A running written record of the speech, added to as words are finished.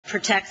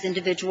protects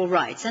individual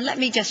rights. And let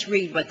me just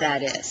read what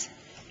that is.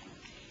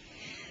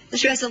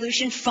 This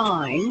resolution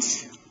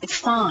finds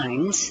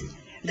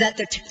that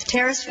the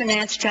Terrorist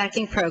Finance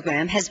Tracking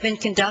Program has been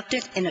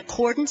conducted in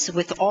accordance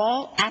with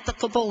all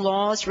applicable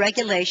laws,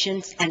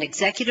 regulations, and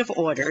executive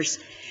orders,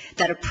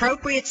 that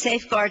appropriate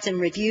safeguards and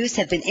reviews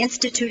have been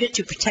instituted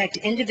to protect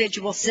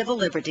individual civil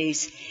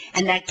liberties,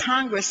 and that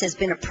Congress has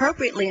been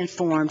appropriately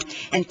informed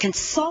and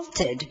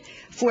consulted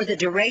for the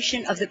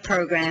duration of the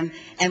program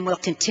and will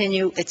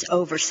continue its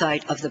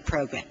oversight of the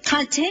program.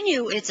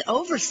 Continue its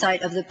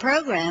oversight of the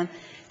program?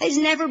 There's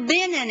never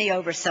been any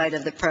oversight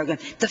of the program.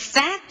 The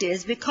fact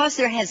is, because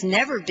there has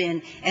never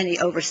been any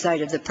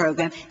oversight of the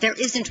program, there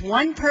isn't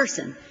one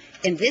person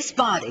in this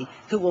body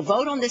who will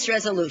vote on this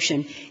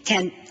resolution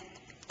can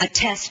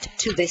attest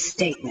to this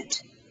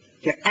statement.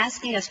 You're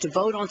asking us to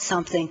vote on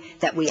something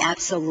that we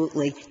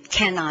absolutely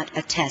cannot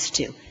attest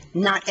to.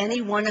 Not any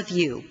one of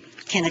you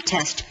can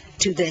attest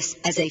to this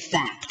as a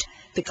fact,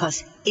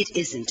 because it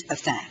isn't a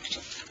fact.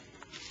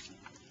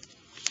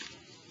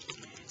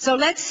 So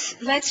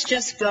let's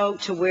just go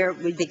to where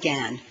we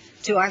began,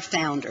 to our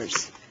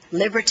founders,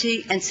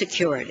 liberty and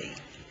security.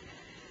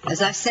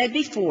 As I've said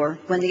before,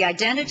 when the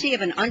identity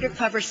of an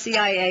undercover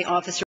CIA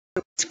officer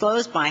was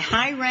disclosed by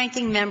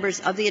high-ranking members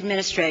of the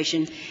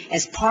administration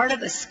as part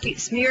of a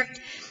smear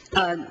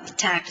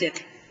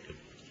tactic,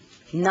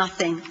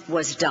 nothing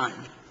was done.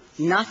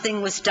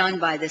 Nothing was done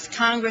by this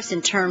Congress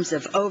in terms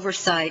of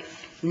oversight.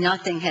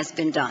 Nothing has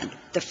been done.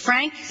 The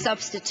Frank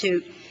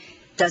substitute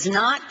does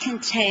not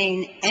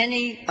contain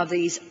any of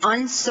these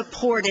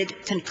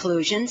unsupported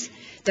conclusions.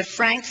 The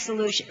Frank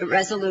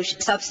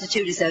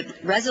substitute is a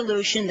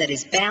resolution that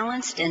is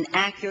balanced and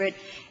accurate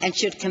and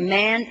should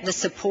command the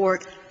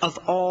support of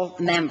all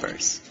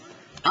members.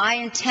 I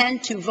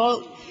intend to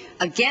vote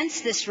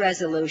against this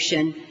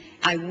resolution.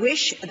 I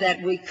wish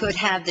that we could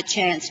have the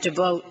chance to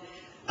vote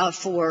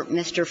for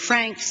Mr.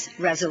 Frank's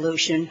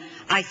resolution.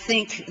 I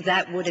think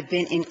that would have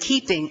been in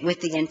keeping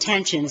with the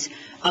intentions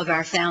of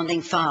our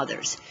founding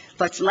fathers.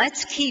 But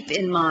let's keep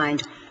in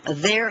mind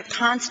their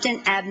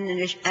constant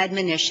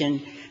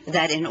admonition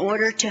that in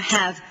order to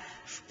have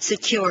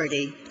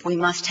security, we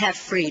must have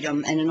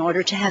freedom, and in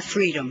order to have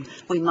freedom,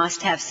 we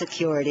must have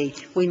security.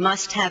 We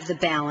must have the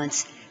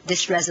balance.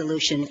 This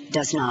resolution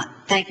does not.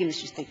 Thank you,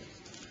 Mr. Speaker.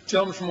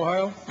 Gentleman from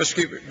Ohio.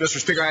 Mr.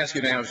 Speaker, I ask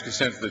unanimous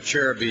consent that the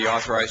chair be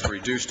authorized to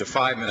reduce to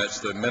 5 minutes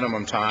the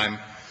minimum time